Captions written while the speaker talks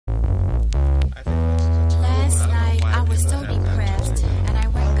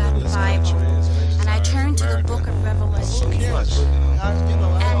And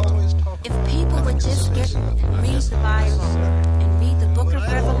if people would just read the Bible and read the book of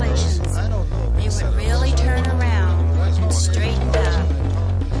Revelations, they would really turn around and straighten out.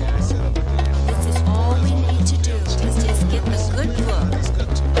 This is all we need to do, is just get the good book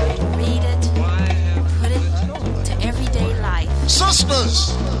and read it, put it to everyday life.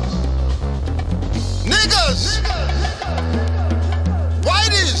 Sisters, niggas,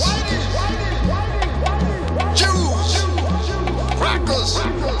 whiteys, Jews, crackers.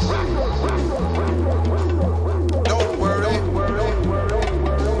 Don't worry.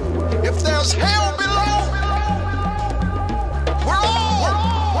 If there's hell below, we're all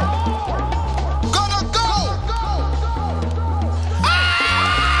gonna go.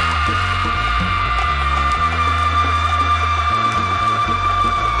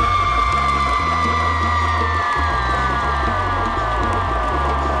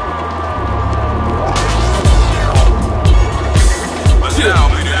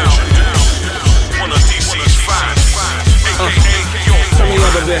 Turn me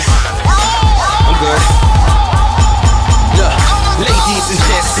up a bit. I'm good. Look, ladies and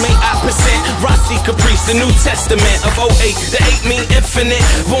gents, may I present Rasi, Caprice, the New Testament of 08. The 8 mean infinite.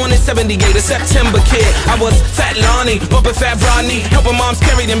 Born in 78, a September kid. I was Fat Lonnie, bumping Fat Rodney, helping moms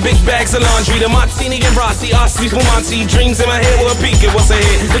carry them big bags of laundry. The Martini and Rasi, Ossie, Fumanti. Dreams in my head were a peak, it was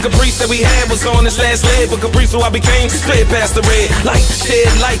ahead. The Caprice that we had was on its last leg, but Caprice who I became split past the red. Light, shed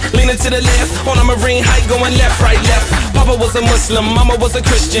light, leaning to the left, on a marine height, going left, right, left. Papa was a Muslim, Mama was a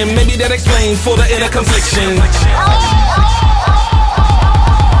Christian. Maybe that explained for the inner confliction.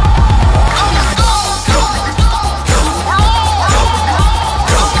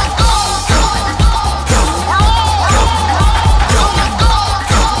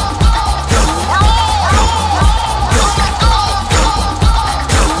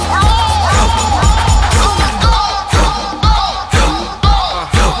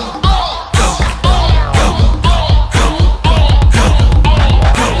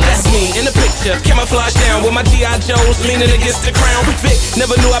 Camouflage down with my G.I. Joes leaning against the crown. Vic,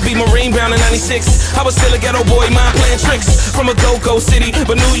 never knew I'd be Marine bound in 96. I was still a ghetto boy, mind playing tricks from a go-go city,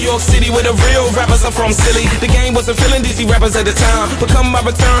 but New York City where the real rappers are from silly. The game wasn't feeling DC rappers at the time, but come my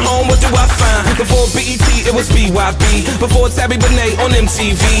return home, what do I find? Before BET, it was BYB. Before Tabby Benet on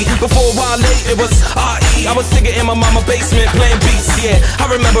MTV. Before Wale, it was R.E. I was singing in my mama basement playing beats, yeah. I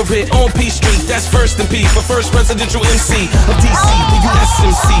remember it on P Street, that's first and P for first presidential MC of DC, the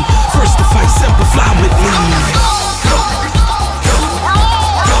USMC. First to fight, Semper, fly with me.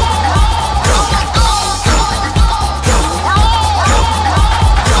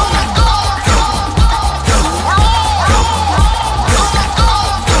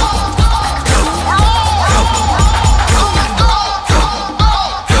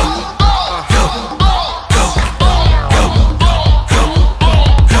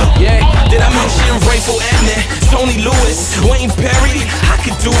 Wayne Perry, I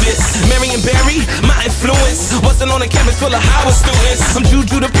could do this. Marion Barry, my influence wasn't on a campus full of Howard students. I'm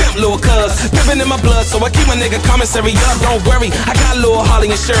Juju the pimp, little cuz pimpin' in my blood, so I keep my nigga commissary up. Don't worry, I got Lil Holly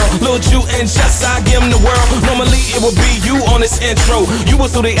and Cheryl, Lil Ju and Just, I give 'em the world. Normally it would be you on this intro. You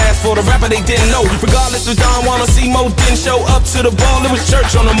was who they asked for, the rapper they didn't know. Regardless if Don Juan or C-Mo didn't show up to the ball, it was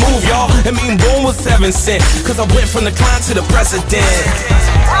church on the move, y'all. And me and Boom was heaven sent, cause I went from the client to the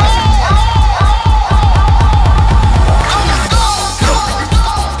president.